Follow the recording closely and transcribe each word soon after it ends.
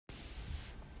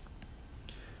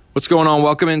What's going on?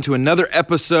 Welcome into another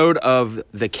episode of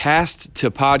the Cast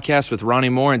to Podcast with Ronnie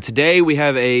Moore. And today we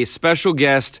have a special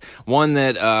guest, one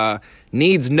that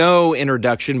needs no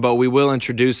introduction, but we will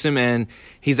introduce him. And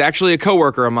he's actually a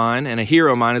coworker of mine and a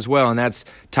hero of mine as well. And that's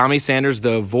Tommy Sanders,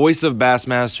 the voice of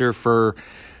Bassmaster for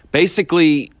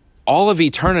basically all of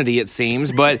eternity, it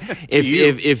seems. But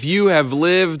if you have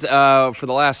lived for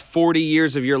the last 40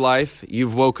 years of your life,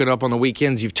 you've woken up on the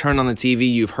weekends, you've turned on the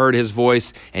TV, you've heard his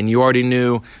voice, and you already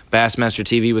knew Bassmaster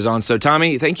TV was on. So,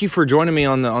 Tommy, thank you for joining me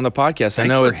on the podcast.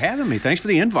 Thanks for having me. Thanks for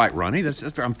the invite, Ronnie.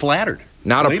 I'm flattered.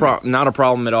 Not a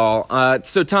problem at all.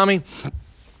 So, Tommy,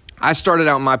 I started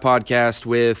out my podcast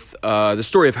with the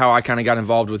story of how I kind of got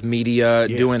involved with media,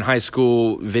 doing high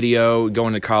school video,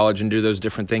 going to college, and do those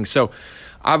different things. So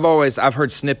I've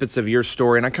heard snippets of your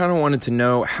story, and I kind of wanted to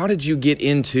know, how did you get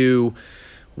into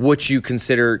what you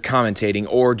consider commentating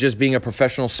or just being a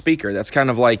professional speaker? That's kind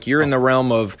of like you're in the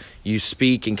realm of you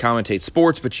speak and commentate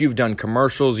sports, but you've done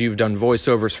commercials, you've done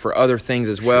voiceovers for other things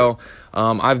as well.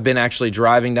 Sure. I've been actually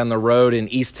driving down the road in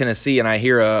East Tennessee, and I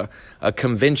hear a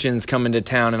convention's coming to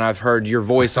town, and I've heard your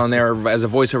voice on there as a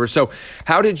voiceover. So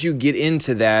how did you get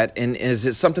into that, and is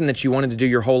it something that you wanted to do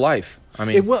your whole life? I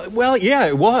mean, it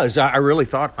was. I really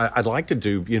thought I'd like to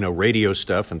do, radio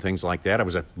stuff and things like that. I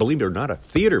was, believe it or not, a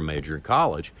theater major in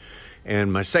college.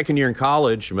 And my second year in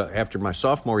college, after my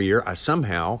sophomore year, I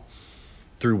somehow,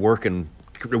 through working,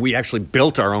 we actually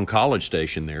built our own college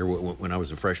station there when I was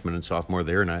a freshman and sophomore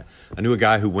there. And I knew a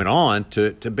guy who went on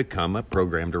to become a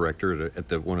program director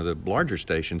at one of the larger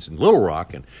stations in Little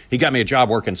Rock. And he got me a job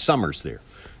working summers there.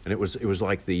 And it was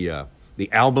like the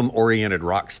album-oriented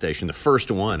rock station, the first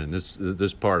one in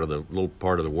this part of the little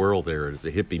part of the world there. Is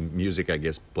the hippie music, I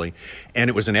guess, playing. And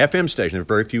it was an FM station. There were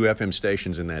very few FM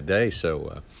stations in that day,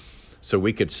 so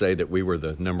we could say that we were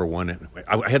the number one.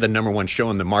 I had the number one show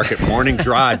in the Market Morning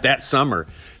Drive that summer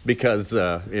because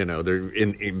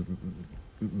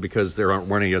because there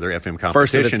weren't any other FM competitions.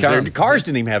 First of its kind. Cars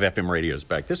didn't even have FM radios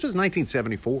back. This was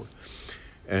 1974,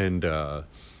 and.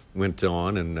 Went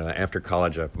on, and after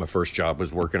college, my first job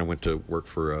was working. I went to work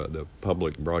for the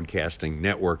Public Broadcasting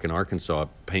Network in Arkansas,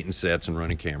 painting sets and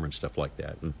running camera and stuff like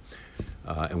that.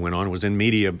 And went on, was in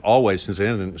media always since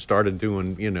then, and started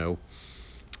doing,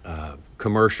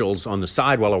 commercials on the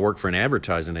side while I worked for an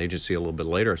advertising agency a little bit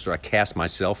later. So I cast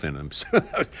myself in them. So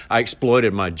I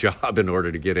exploited my job in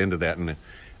order to get into that, and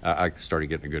I started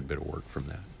getting a good bit of work from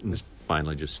that. And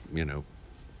finally just,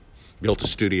 built a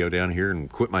studio down here and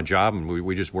quit my job, and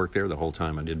we just worked there the whole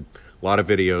time. I did a lot of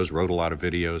videos, wrote a lot of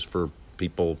videos for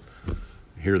people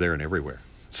here, there, and everywhere.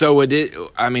 So would you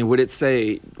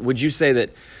say that,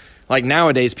 like,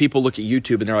 nowadays people look at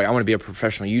YouTube and they're like, I want to be a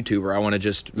professional YouTuber. I want to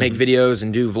just make videos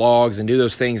and do vlogs and do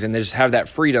those things, and they just have that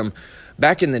freedom.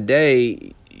 Back in the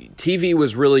day, TV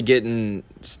was really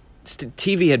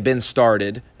TV had been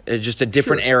started. Just a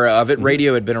different era of it.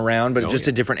 Radio had been around, but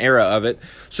a different era of it.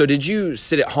 So did you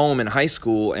sit at home in high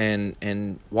school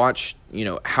and watch,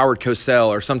 Howard Cosell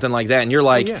or something like that? And you're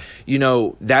like,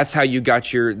 that's how you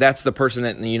got that's the person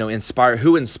that,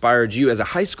 who inspired you as a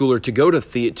high schooler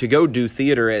to go do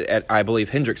theater at I believe,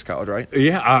 Hendrix College, right?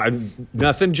 Yeah,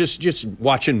 nothing, just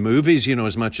watching movies,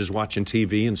 as much as watching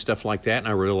TV and stuff like that. And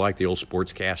I really liked the old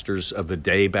sportscasters of the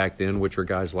day back then, which were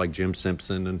guys like Jim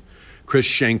Simpson and Chris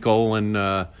Schenkel and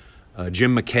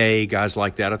Jim McKay, guys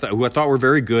like that, who I thought were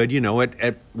very good,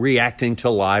 at reacting to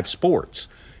live sports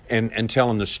and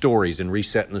telling the stories and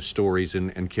resetting the stories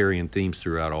and carrying themes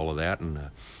throughout all of that. And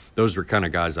those were kind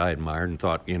of guys I admired and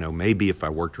thought, maybe if I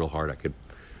worked real hard, I could,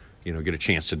 get a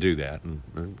chance to do that.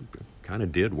 And kind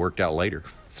of did, worked out later.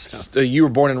 So you were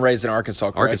born and raised in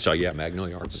Arkansas, correct? Arkansas, yeah,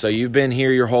 Magnolia, Arkansas. So you've been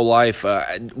here your whole life.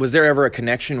 Was there ever a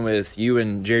connection with you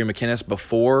and Jerry McInnes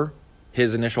before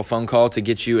his initial phone call to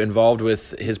get you involved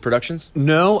with his productions?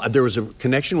 No, there was a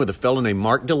connection with a fellow named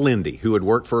Mark DeLindy, who had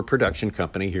worked for a production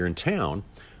company here in town,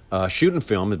 shooting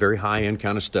film, very high-end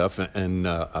kind of stuff. And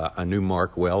I knew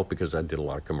Mark well because I did a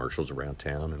lot of commercials around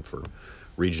town and for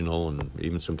regional and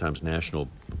even sometimes national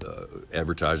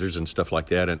advertisers and stuff like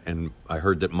that. And I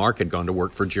heard that Mark had gone to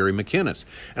work for Jerry McInnes.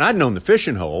 And I'd known The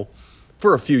Fishing Hole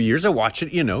for a few years. I watched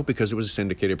it, because it was a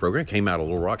syndicated program. It came out of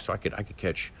Little Rock, so I could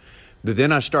catch. But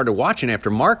then I started watching after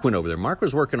Mark went over there. Mark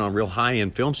was working on real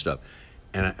high-end film stuff.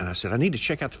 And I said, I need to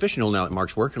check out The Fishing Hole now that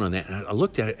Mark's working on that. And I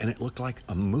looked at it, and it looked like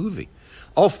a movie.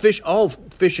 All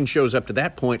fishing shows up to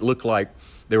that point looked like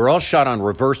they were all shot on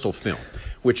reversal film,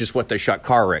 which is what they shot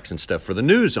car wrecks and stuff for the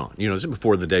news on. This is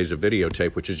before the days of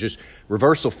videotape, which is just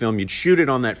reversal film. You'd shoot it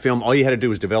on that film. All you had to do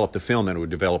was develop the film, and it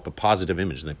would develop a positive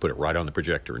image, and they put it right on the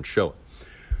projector and show it.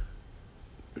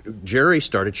 Jerry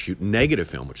started shooting negative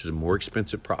film, which is a more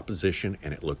expensive proposition,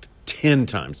 and it looked 10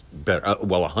 times better,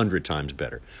 100 times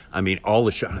better. I mean, all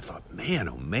the show. I thought, man,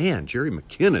 oh man, Jerry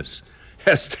McInnes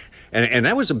has, and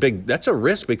that's a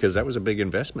risk because that was a big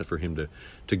investment for him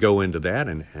to go into that.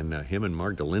 And him and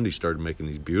Mark Delindy started making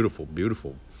these beautiful,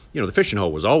 beautiful. The Fishing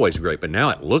Hole was always great, but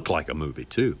now it looked like a movie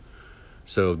too.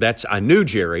 So I knew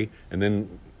Jerry, and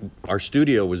then our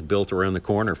studio was built around the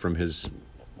corner from his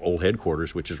old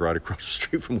headquarters, which is right across the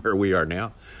street from where we are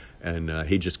now. And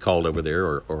he just called over there,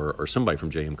 or somebody from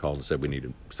JM called and said we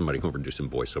needed somebody come over and do some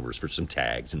voiceovers for some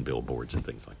tags and billboards and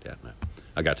things like that. And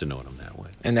I got to know him that way.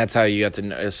 And that's how you got to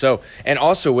know. So, and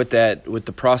also with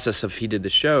the process of he did the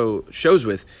shows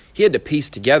with, he had to piece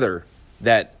together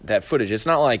that footage. It's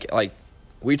not like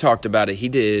we talked about it. He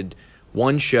did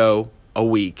one show a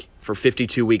week for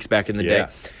 52 weeks back in the day.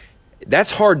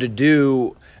 That's hard to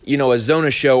do. A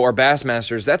Zona show or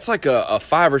Bassmasters, that's like a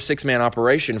 5 or 6 man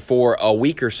operation for a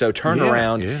week or so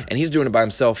turnaround. Yeah. And he's doing it by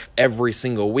himself every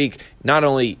single week, not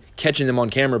only catching them on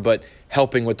camera, but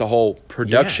helping with the whole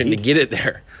production to get it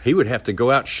there. He would have to go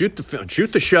out, shoot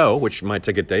the show, which might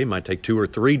take a day, might take 2 or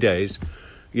 3 days,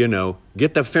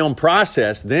 get the film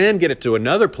processed, then get it to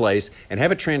another place and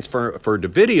have it transferred to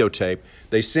videotape.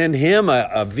 They send him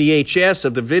a VHS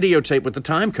of the videotape with the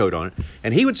time code on it,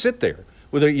 and he would sit there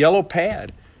with a yellow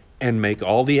pad and make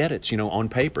all the edits, on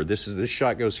paper. This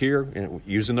shot goes here, and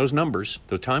using those numbers,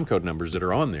 the time code numbers that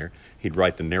are on there. He'd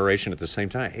write the narration at the same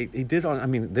time. He did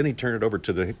then he turned it over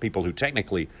to the people who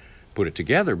technically put it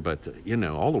together, but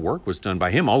all the work was done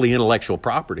by him, all the intellectual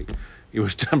property. It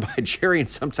was done by Jerry, and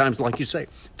sometimes, like you say,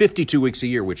 52 weeks a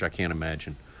year, which I can't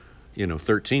imagine.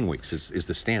 13 weeks is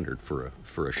the standard for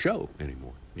a show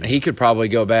anymore. He could probably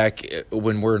go back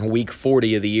when we're in week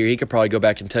 40 of the year. He could probably go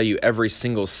back and tell you every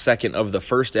single second of the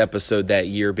first episode that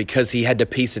year because he had to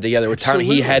piece it together with time.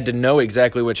 He had to know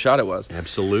exactly what shot it was.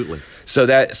 Absolutely.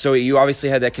 So you obviously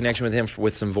had that connection with him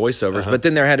with some voiceovers, but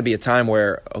then there had to be a time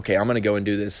where, okay, I'm going to go and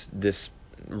do this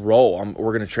role.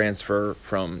 We're going to transfer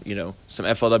from some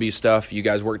FLW stuff. You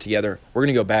guys work together. We're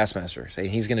going to go Bassmaster. Say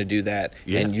he's going to do that,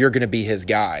 and you're going to be his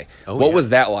guy. What was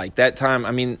that like? That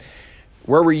time,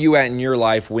 where were you at in your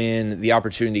life when the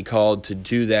opportunity called to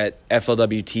do that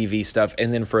FLW TV stuff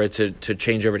and then for it to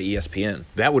change over to ESPN?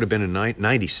 That would have been in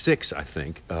 96, I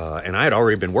think. And I had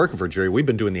already been working for Jerry. We'd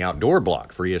been doing the outdoor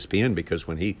block for ESPN because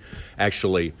when he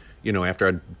actually, after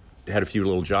I'd had a few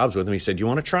little jobs with him, he said, you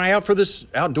want to try out for this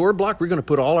outdoor block? We're going to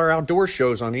put all our outdoor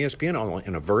shows on ESPN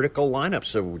in a vertical lineup.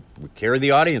 So we carry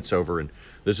the audience over, and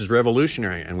this is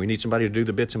revolutionary, and we need somebody to do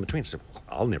the bits in between. I said, well,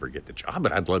 I'll never get the job,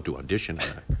 but I'd love to audition.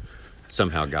 And I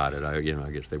somehow got it. I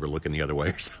guess they were looking the other way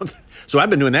or something. So I've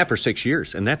been doing that for 6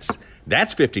 years, and that's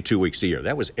 52 weeks a year.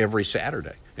 That was every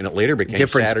Saturday, and it later became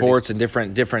different Saturday. Sports and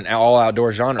different all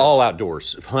outdoor genres. All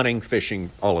outdoors, hunting, fishing,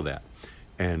 all of that.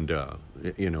 And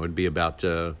it'd be about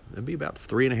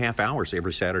 3.5 hours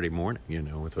every Saturday morning.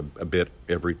 With a bit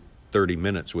every 30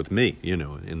 minutes with me.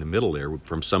 In the middle there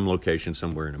from some location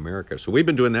somewhere in America. So we've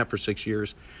been doing that for 6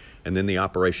 years, and then the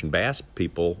Operation Bass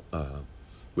people,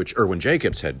 which Irwin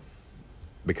Jacobs had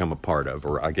become a part of,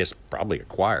 or I guess probably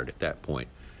acquired at that point,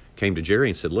 came to Jerry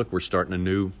and said, look, we're starting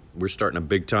a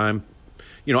big time.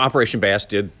 Operation Bass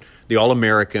did the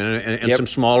All-American and some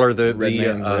smaller, the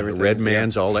Red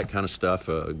Man's, all that kind of stuff,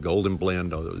 Golden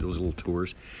Blend, all those little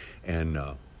tours. And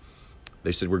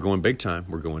they said, we're going big time.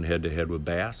 We're going head-to-head with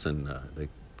Bass. And they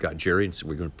got Jerry and said,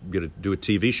 we're going to do a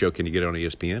TV show. Can you get on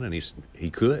ESPN? And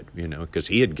he could, because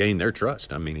he had gained their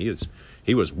trust.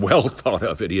 He was well thought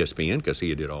of at ESPN because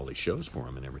he did all these shows for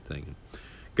him and everything. And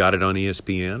got it on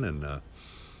ESPN,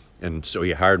 and so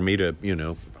he hired me to,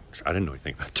 I didn't know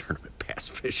anything about tournament bass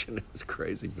fishing. It was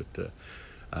crazy, but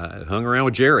I hung around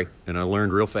with Jerry, and I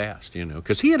learned real fast,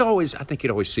 because I think he'd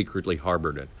always secretly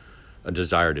harbored a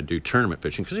desire to do tournament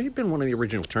fishing because he'd been one of the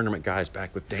original tournament guys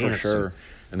back with Dance and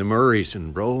the Murrays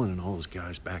and Roland and all those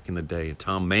guys back in the day, and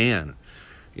Tom Mann,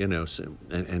 so,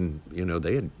 and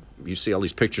they had. You see all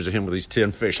these pictures of him with these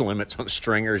 10 fish limits on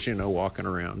stringers, walking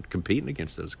around competing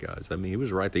against those guys. He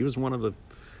was right. He was one of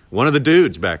the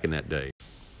dudes back in that day.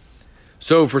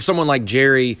 So for someone like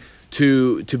Jerry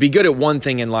to be good at one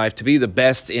thing in life, to be the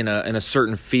best in a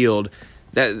certain field,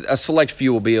 that a select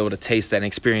few will be able to taste that and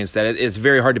experience that. It's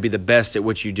very hard to be the best at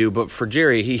what you do, but for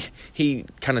Jerry, he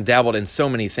kind of dabbled in so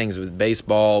many things with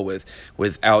baseball,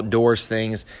 with outdoors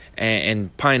things,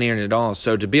 and pioneering it all.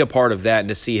 So to be a part of that and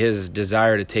to see his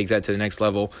desire to take that to the next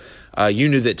level, you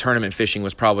knew that tournament fishing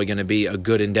was probably going to be a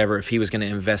good endeavor if he was going to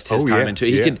invest his time into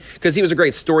it. Because he was a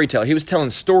great storyteller. He was telling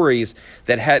stories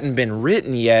that hadn't been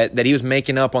written yet that he was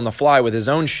making up on the fly with his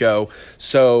own show.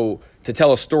 So to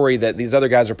tell a story that these other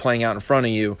guys are playing out in front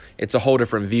of you, it's a whole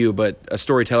different view. But a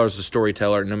storyteller is a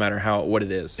storyteller, no matter what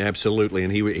it is. Absolutely,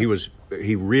 and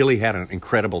he really had an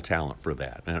incredible talent for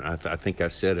that. And I think I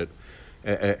said it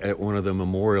at one of the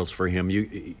memorials for him.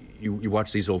 You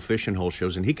watch these old fishing hole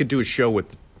shows, and he could do a show with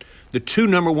the two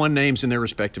number one names in their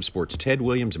respective sports, Ted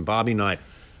Williams and Bobby Knight,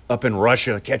 up in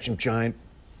Russia catching giant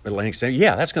Atlantic Salmon.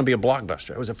 Yeah, that's going to be a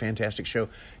blockbuster. It was a fantastic show.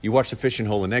 You watch the fishing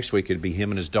hole the next week, it'd be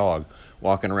him and his dog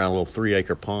walking around a little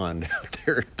 3-acre pond out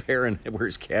there at Perrin, where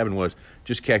his cabin was,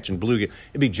 just catching bluegill.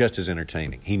 It'd be just as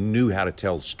entertaining. He knew how to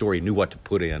tell the story, knew what to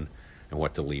put in and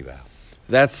what to leave out.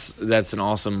 That's an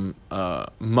awesome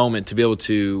moment to be able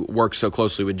to work so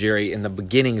closely with Jerry in the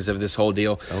beginnings of this whole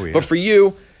deal. Oh, yeah. But for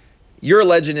you, you're a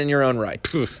legend in your own right.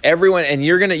 Everyone, and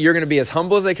you're gonna be as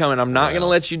humble as they come, and I'm not gonna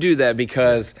let you do that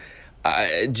because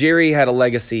Jerry had a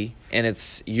legacy, and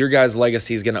it's your guys'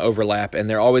 legacy is gonna overlap, and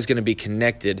they're always gonna be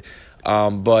connected.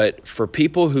 But for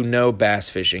people who know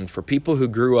bass fishing, for people who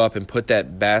grew up and put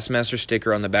that Bassmaster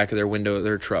sticker on the back of their window of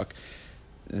their truck,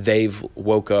 they've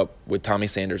woke up with Tommy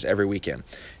Sanders every weekend.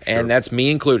 Sure. And that's me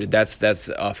included.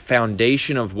 That's a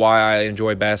foundation of why I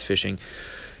enjoy bass fishing.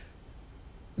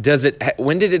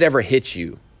 When did it ever hit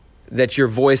you that your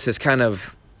voice has kind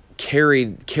of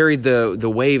carried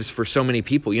the waves for so many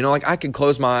people? You know, like I could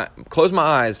close my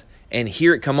eyes and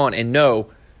hear it come on and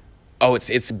know, oh, it's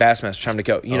Bassmaster time to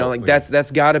go. You know, like yeah.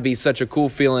 that's got to be such a cool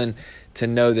feeling to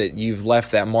know that you've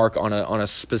left that mark on a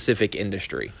specific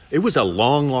industry. It was a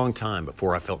long, long time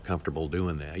before I felt comfortable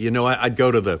doing that. You know,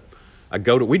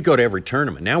 we'd go to every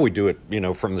tournament. Now we do it, you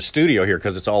know, from the studio here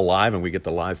because it's all live and we get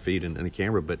the live feed and the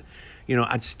camera. But, you know,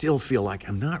 I'd still feel like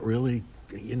I'm not really,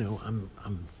 you know,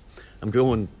 I'm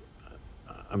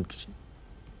just,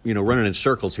 you know, running in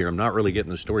circles here. I'm not really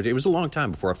getting the story. It was a long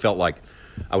time before I felt like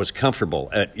I was comfortable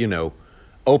at, you know,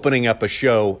 opening up a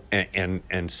show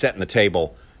and setting the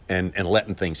table and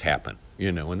letting things happen,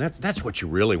 you know. And that's what you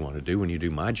really want to do when you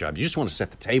do my job. You just want to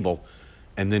set the table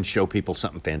and then show people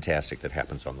something fantastic that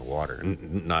happens on the water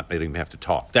and not let them have to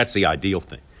talk. That's the ideal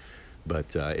thing.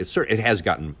 But it has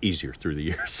gotten easier through the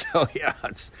years. So, yeah,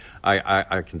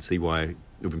 I can see why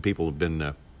when people have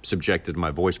been subjected to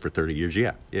my voice for 30 years,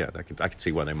 yeah, I can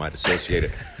see why they might associate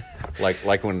it.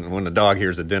 like when the dog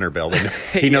hears a dinner bell,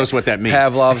 he knows what that means.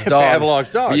 Pavlov's dog.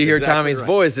 Pavlov's dog. You hear exactly Tommy's right.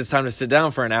 voice, it's time to sit down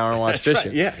for an hour and watch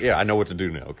fishing. Right. Yeah, I know what to do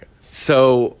now. Okay.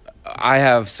 So I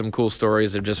have some cool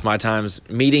stories of just my times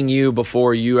meeting you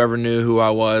before you ever knew who I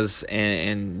was,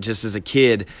 and just as a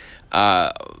kid.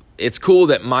 It's cool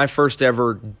that my first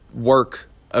ever work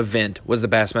event was the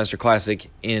Bassmaster Classic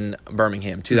in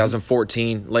Birmingham,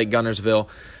 2014, Lake Gunnersville,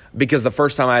 because the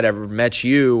first time I'd ever met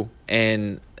you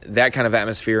and that kind of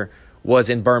atmosphere was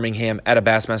in Birmingham at a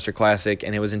Bassmaster Classic,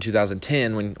 and it was in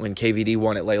 2010 when KVD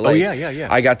won at Lay Lake. Oh, yeah.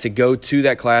 I got to go to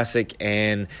that classic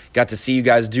and got to see you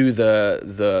guys do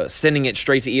the sending it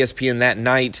straight to ESPN that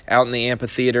night out in the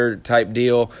amphitheater type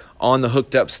deal on the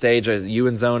hooked up stage as you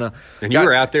and Zona. And you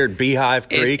were out there at Beehive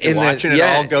Creek and watching it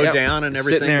all go down and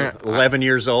everything, there, 11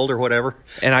 years old or whatever.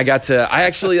 And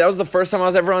that was the first time I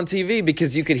was ever on TV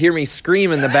because you could hear me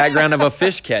scream in the background of a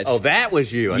fish catch. Oh, that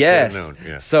was you. Yes. I should have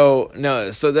known.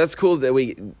 Yeah. So that's cool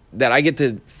that I get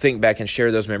to think back and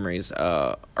share those memories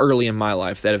early in my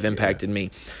life that have impacted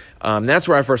me. That's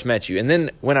where I first met you. And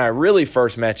then when I really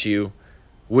first met you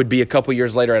would be a couple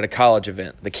years later at a college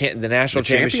event, the national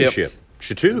championship.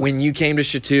 Chateau. When you came to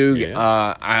Chateau, yeah.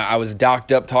 I was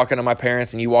docked up talking to my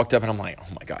parents, and you walked up, and I'm like, oh,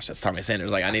 my gosh, that's Tommy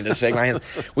Sanders. Like, I need to shake my hands.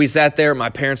 We sat there. My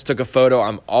parents took a photo.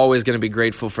 I'm always going to be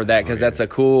grateful for that because that's a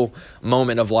cool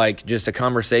moment of, like, just a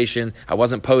conversation. I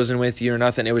wasn't posing with you or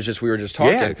nothing. It was just we were just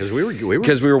talking. Yeah, because we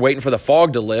were waiting for the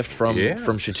fog to lift from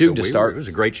Chateau to start. It was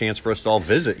a great chance for us to all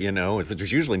visit, you know.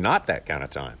 There's usually not that kind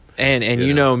of time. And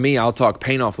you know me, I'll talk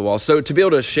paint off the wall. So to be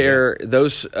able to share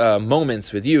those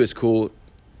moments with you is cool.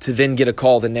 To then get a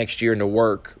call the next year and to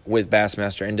work with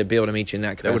Bassmaster and to be able to meet you in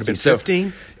that capacity. That would have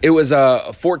been 15? It was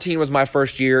 14 was my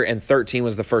first year, and 13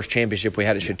 was the first championship we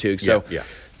had at Chateau. So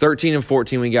 13 and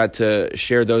 14 we got to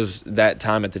share that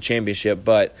time at the championship.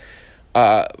 But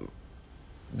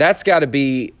that's got to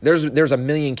be there's a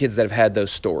million kids that have had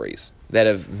those stories that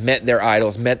have met their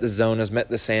idols, met the Zonas, met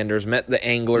the Sanders, met the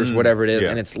anglers, whatever it is,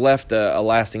 and it's left a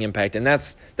lasting impact. And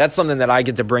that's something that I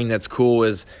get to bring that's cool.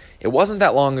 Is it wasn't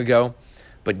that long ago.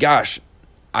 But gosh,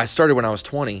 I started when I was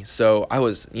 20, so I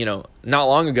was, you know, not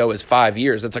long ago is 5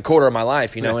 years. That's a quarter of my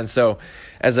life, you know. And so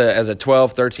as a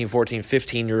 12, 13, 14,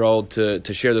 15-year-old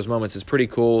to share those moments is pretty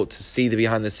cool to see the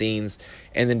behind the scenes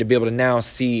and then to be able to now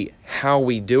see how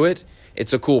we do it.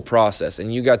 It's a cool process.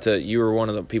 And you were one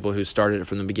of the people who started it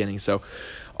from the beginning. So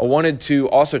I wanted to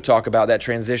also talk about that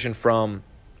transition from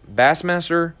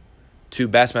Bassmaster to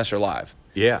Bassmaster Live.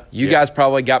 Yeah. You guys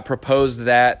probably got proposed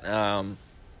that.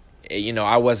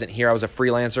 I wasn't here. I was a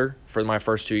freelancer for my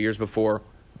first 2 years before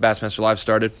Bassmaster Live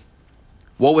started.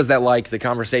 What was that like, the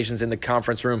conversations in the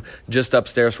conference room just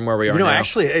upstairs from where we are now?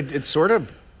 Actually, it sort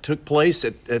of took place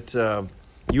at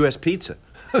U.S. Pizza.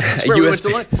 That's where we went to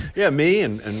lunch. Yeah, me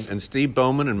and Steve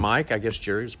Bowman and Mike. I guess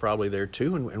Jerry was probably there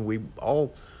too. And we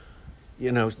all,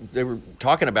 they were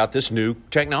talking about this new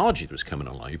technology that was coming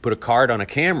along. You put a card on a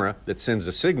camera that sends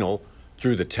a signal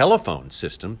through the telephone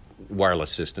system,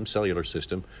 wireless system, cellular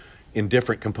system, in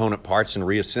different component parts and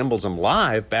reassembles them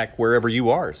live back wherever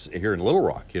you are here in Little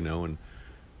Rock, And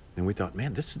we thought,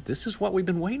 man, this is what we've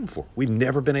been waiting for. We've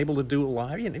never been able to do a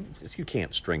live. You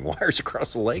can't string wires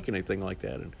across the lake and anything like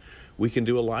that. And we can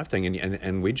do a live thing.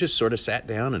 And we just sort of sat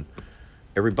down and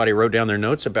everybody wrote down their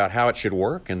notes about how it should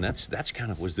work. And that's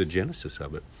kind of was the genesis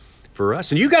of it for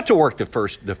us. And you got to work the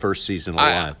first season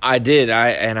live. I did. I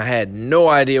had no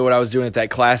idea what I was doing at that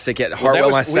classic at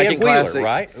Hartwell, my second Wheeler, classic.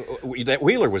 Right? That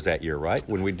Wheeler was that year, right?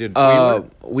 When we did Wheeler?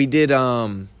 We did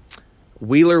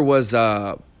Wheeler was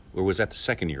or was that the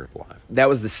second year of Live? That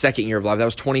was the second year of Live. That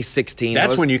was 2016.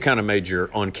 That's when you kind of made your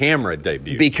on-camera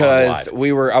debut. Because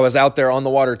I was out there on the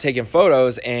water taking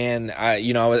photos, and I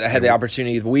had the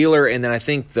opportunity with Wheeler, and then I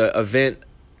think the event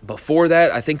before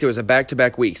that, I think there was a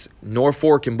back-to-back weeks,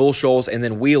 Norfolk and Bull Shoals, and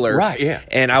then Wheeler. Right, yeah.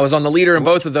 And I was on the leader in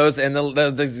both of those, and those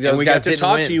and guys we got to didn't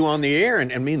talk win. to you on the air,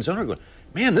 and me and Zona going,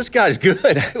 man, this guy's good.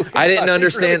 I didn't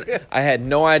understand. Really, I had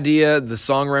no idea the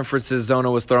song references Zona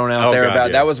was throwing out there about.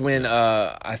 Yeah. That was when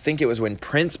I think it was when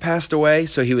Prince passed away.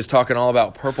 So he was talking all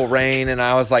about Purple Rain, and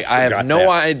I was like, I have no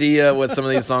idea what some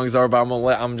of these songs are, but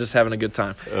I'm just having a good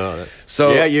time.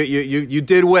 So yeah, you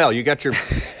did well. You got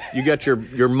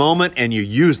your moment, and you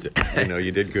used it.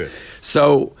 You did good.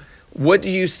 So what do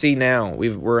you see now?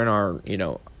 We're in our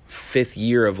 5th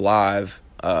year of Live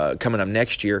coming up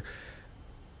next year.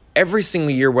 Every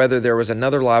single year, whether there was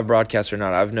another live broadcast or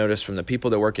not, I've noticed from the people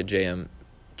that work at JM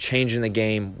changing the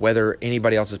game, whether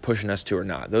anybody else is pushing us to or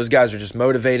not. Those guys are just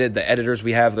motivated. The editors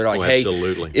we have, they're like, hey,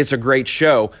 it's a great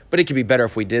show, but it could be better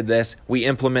if we did this. We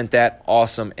implement that,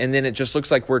 awesome. And then it just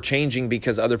looks like we're changing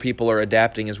because other people are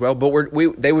adapting as well. But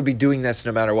they would be doing this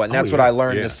no matter what. And that's what I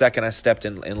learned the second I stepped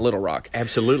in Little Rock.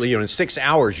 Absolutely. In 6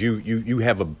 hours, you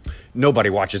have nobody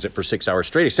watches it for 6 hours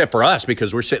straight, except for us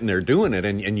because we're sitting there doing it,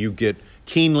 and you get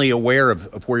keenly aware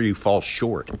of where you fall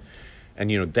short.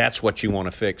 And, that's what you want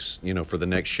to fix, for the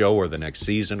next show or the next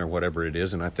season or whatever it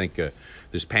is. And I think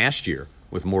this past year,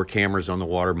 with more cameras on the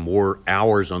water, more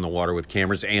hours on the water with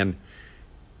cameras, and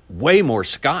way more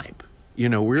Skype, we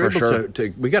were able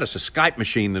to we got us a Skype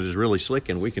machine that is really slick,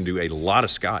 and we can do a lot of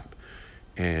Skype.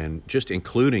 And just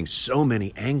including so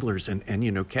many anglers and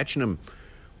catching them,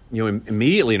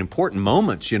 immediately in important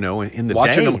moments, in the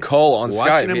watching day. Them cull on watching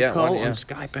Skype. Them yeah, cull on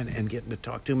Skype and getting to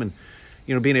talk to them,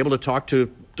 and being able to talk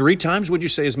to 3 times, would you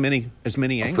say, as many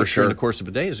anglers during the course of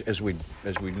a day as we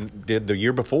did the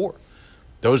year before.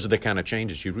 Those are the kind of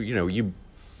changes you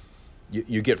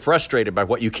get frustrated by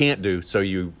what you can't do, so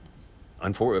you.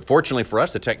 Fortunately for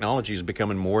us, the technology is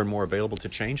becoming more and more available to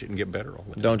change it and get better all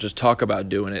the time. Don't just talk about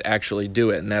doing it, actually do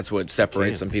it, and that's what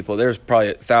separates some people. There's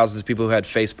probably thousands of people who had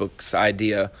Facebook's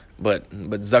idea, but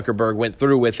Zuckerberg went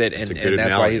through with it, and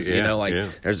that's why he's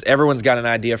there's everyone's got an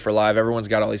idea for Live, everyone's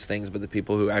got all these things, but the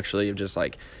people who actually are just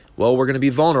like, well, we're going to be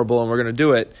vulnerable and we're going to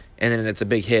do it, and then it's a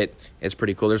big hit. It's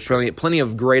pretty cool. There's plenty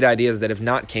of great ideas that have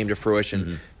not came to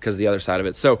fruition because of the other side of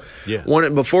it. So,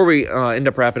 before we end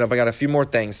up wrapping up, I got a few more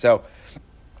things. So,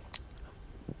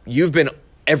 you've been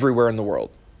everywhere in the world.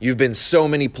 You've been so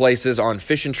many places on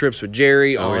fishing trips with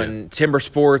Jerry, timber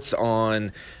sports,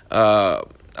 on a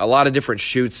lot of different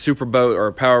shoots, superboat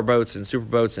or power boats and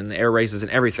superboats and air races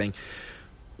and everything.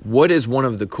 What is one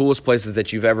of the coolest places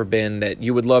that you've ever been that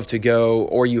you would love to go,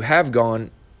 or you have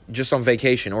gone just on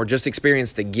vacation or just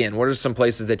experienced again? What are some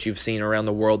places that you've seen around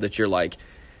the world that you're like,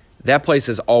 that place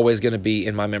is always going to be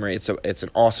in my memory? It's an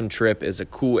awesome trip. It's a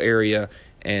cool area.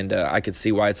 And I could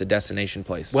see why it's a destination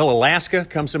place. Well, Alaska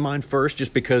comes to mind first,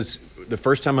 just because the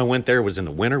first time I went there was in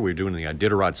the winter. We were doing the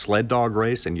Iditarod sled dog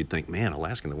race, and you'd think, man,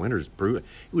 Alaska in the winter is brutal.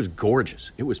 It was gorgeous.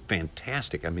 It was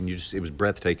fantastic. I mean, it was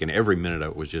breathtaking. Every minute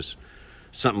of it was just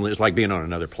something. It was like being on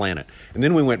another planet. And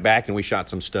then we went back and we shot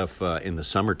some stuff in the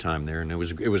summertime there, and it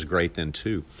was great then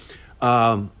too.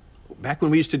 Back when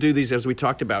we used to do these, as we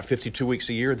talked about, 52 weeks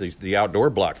a year, the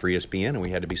outdoor block for ESPN, and we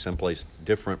had to be someplace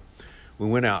different. We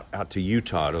went out to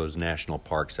Utah, to those national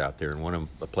parks out there, and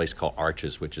a place called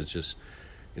Arches, which is just,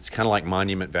 it's kind of like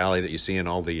Monument Valley that you see in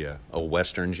all the old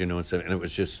westerns, and it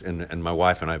was just, and my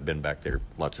wife and I have been back there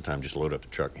lots of times, just load up the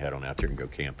truck and head on out there and go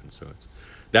camping. So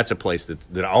That's a place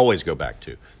that I always go back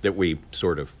to, that we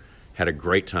sort of had a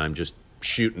great time just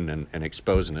shooting and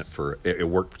exposing it it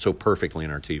worked so perfectly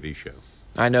in our TV show.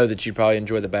 I know that you probably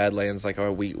enjoy the Badlands. Like,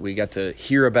 we got to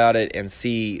hear about it and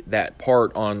see that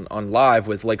part on live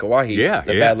with Lake Oahe. Yeah,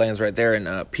 the Badlands right there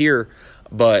in Pierre.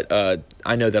 But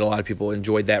I know that a lot of people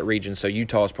enjoyed that region. So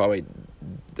Utah is probably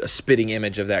a spitting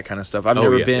image of that kind of stuff. I've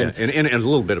never been. Yeah. In a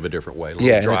little bit of a different way. A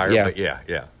little drier, but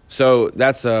yeah. So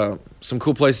that's some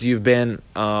cool places you've been.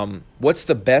 What's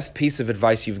the best piece of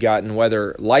advice you've gotten,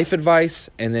 whether life advice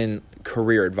and then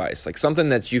career advice? Like something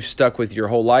that you've stuck with your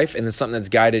whole life and then something that's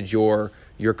guided your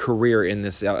career in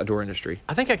this outdoor industry?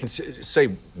 I think I can say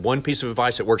one piece of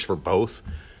advice that works for both.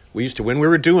 We used to, when we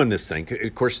were doing this thing,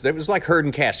 of course, that was like herd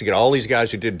and cast. You get all these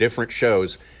guys who did different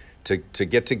shows to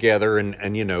get together and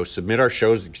submit our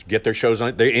shows, get their shows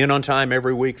on. They're in on time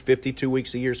every week, 52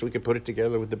 weeks a year, so we could put it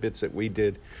together with the bits that we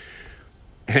did.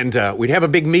 And we'd have a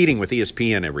big meeting with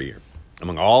ESPN every year.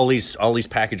 Among all these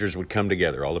packagers would come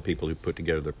together, all the people who put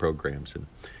together the programs. And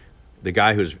the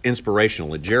guy who's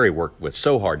inspirational that Jerry worked with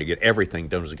so hard to get everything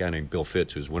done was a guy named Bill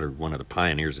Fitz, who's one of the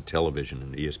pioneers of television,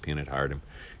 and ESPN had hired him.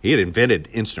 He had invented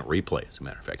instant replay, as a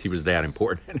matter of fact. He was that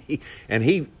important. And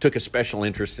he took a special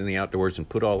interest in the outdoors and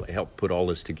helped put all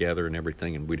this together and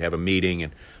everything. And we'd have a meeting,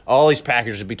 and all these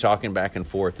packagers would be talking back and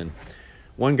forth. And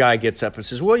one guy gets up and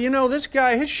says, well, this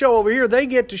guy, his show over here, they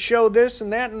get to show this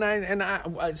and that. And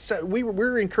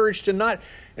we're encouraged to not.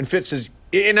 And Fitz says,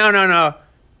 no.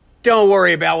 Don't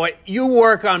worry about what you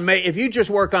work on. If you just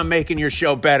work on making your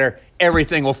show better,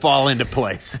 everything will fall into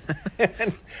place.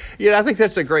 And, I think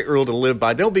that's a great rule to live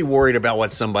by. Don't be worried about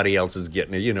what somebody else is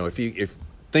getting. If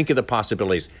think of the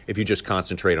possibilities, if you just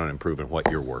concentrate on improving what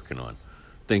you're working on,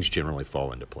 things generally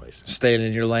fall into place. Staying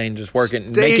in your lane, just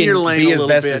working, making your lane be as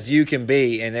best as you can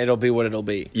be, and it'll be what it'll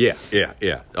be. Yeah.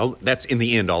 That's in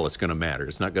the end all that's going to matter.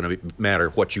 It's not going to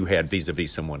matter what you had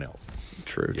vis-a-vis someone else.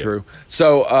 True.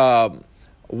 So,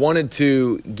 wanted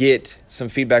to get some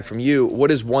feedback from you.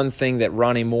 What is one thing that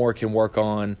Ronnie Moore can work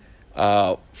on,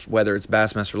 whether it's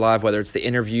Bassmaster Live, whether it's the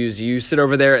interviews? You sit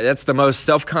over there. That's the most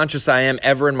self-conscious I am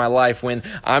ever in my life. When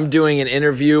I'm doing an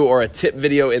interview or a tip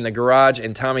video in the garage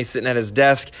and Tommy's sitting at his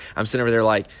desk, I'm sitting over there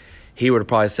like, he would have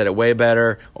probably said it way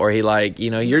better, or he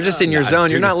you're just in your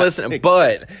zone. You're not listening.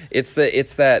 But it's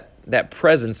that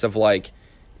presence of like,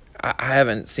 I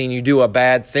haven't seen you do a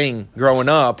bad thing growing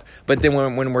up, but then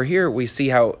when we're here, we see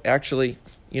how actually,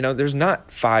 there's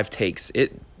not 5 takes.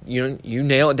 You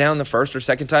nail it down the first or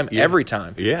second time every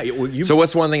time. Yeah. Well, so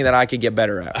what's one thing that I could get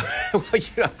better at?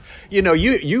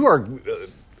 You are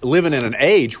living in an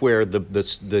age where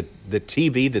the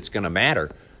TV that's going to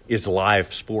matter is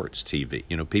live sports TV.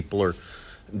 People are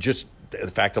just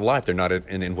the fact of life. They're not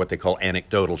in what they call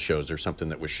anecdotal shows or something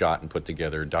that was shot and put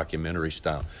together documentary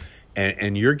style.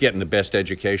 And you're getting the best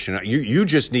education. You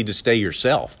just need to stay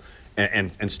yourself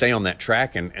and stay on that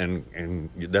track, and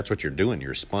that's what you're doing.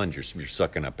 You're a sponge. You're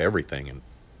sucking up everything, and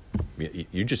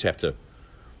you just have to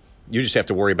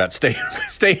worry about staying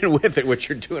with it, which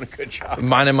you're doing a good job.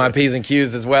 Minding my P's and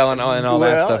Q's as well, and all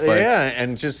that stuff.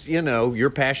 And just your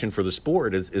passion for the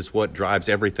sport is what drives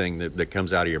everything that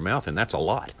comes out of your mouth, and that's a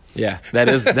lot. Yeah, that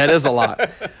is a lot.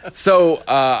 So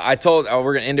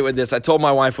we're going to end it with this. I told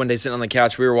my wife one day sitting on the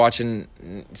couch, we were watching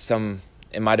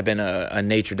it might have been a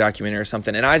nature documentary or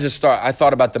something, and I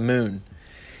thought about the moon.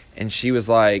 And she was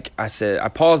like, I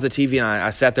paused the TV and I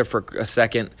sat there for a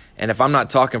second, and if I'm not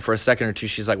talking for a second or two,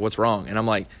 she's like, what's wrong? And I'm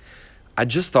like, I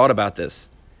just thought about this.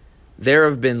 There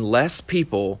have been less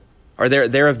people, or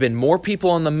there have been more people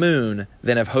on the moon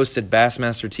than have hosted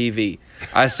Bassmaster TV.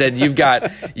 I said, you've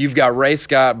got Ray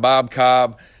Scott, Bob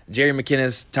Cobb, Jerry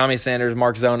McInnes, Tommy Sanders,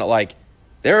 Mark Zona. Like,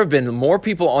 there have been more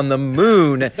people on the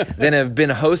moon than have been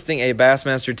hosting a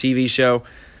Bassmaster TV show.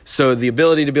 So the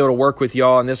ability to be able to work with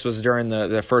y'all, and this was during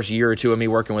the first year or two of me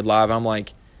working with Live, I'm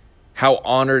like, how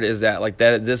honored is that? Like,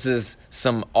 that this is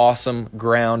some awesome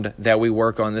ground that we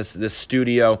work on, this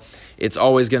studio. It's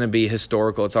always going to be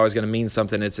historical. It's always going to mean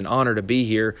something. It's an honor to be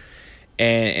here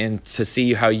and to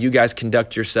see how you guys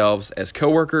conduct yourselves as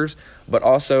coworkers, but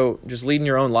also just leading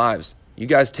your own lives. You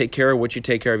guys take care of what you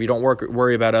take care of. You don't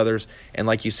worry about others. And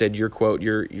like you said, your quote,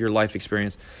 your life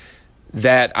experience,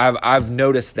 that I've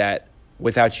noticed that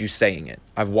without you saying it.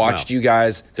 I've watched you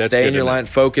guys stay in your line,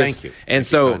 focus. Thank you. And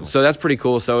so that's pretty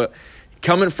cool. So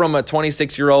coming from a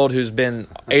 26-year-old who's been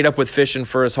ate up with fishing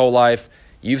for his whole life,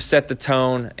 you've set the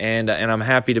tone, and I'm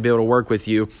happy to be able to work with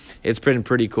you. It's been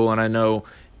pretty cool, and I know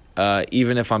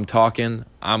even if I'm talking,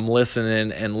 I'm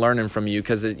listening and learning from you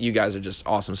because you guys are just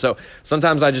awesome. So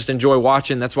sometimes I just enjoy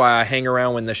watching. That's why I hang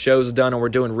around when the show's done and we're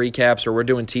doing recaps or we're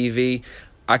doing TV.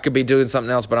 I could be doing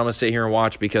something else, but I'm going to sit here and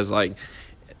watch because, like,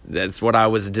 That's what I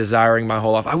was desiring my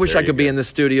whole life. I wish There I could you be go. in the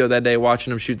studio that day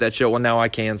watching him shoot that show. Well, now I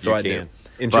can, so I do.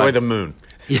 Enjoy But- the moon.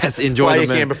 Yes, enjoy While the you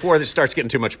moon. can before it starts getting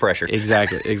too much pressure.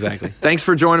 Exactly. Thanks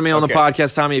for joining me on the Okay.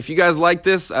 podcast, Tommy. If you guys like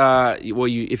this,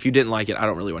 if you didn't like it, I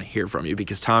don't really want to hear from you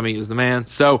because Tommy is the man.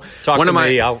 So Talk one to of my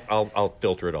me. I'll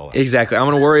filter it all out. exactly, I'm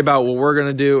going to worry about what we're going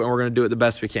to do, and we're going to do it the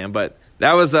best we can. But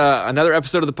that was another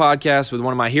episode of the podcast with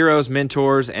one of my heroes,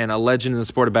 mentors, and a legend in the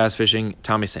sport of bass fishing,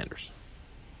 Tommy Sanders.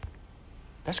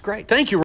 That's great. Thank you.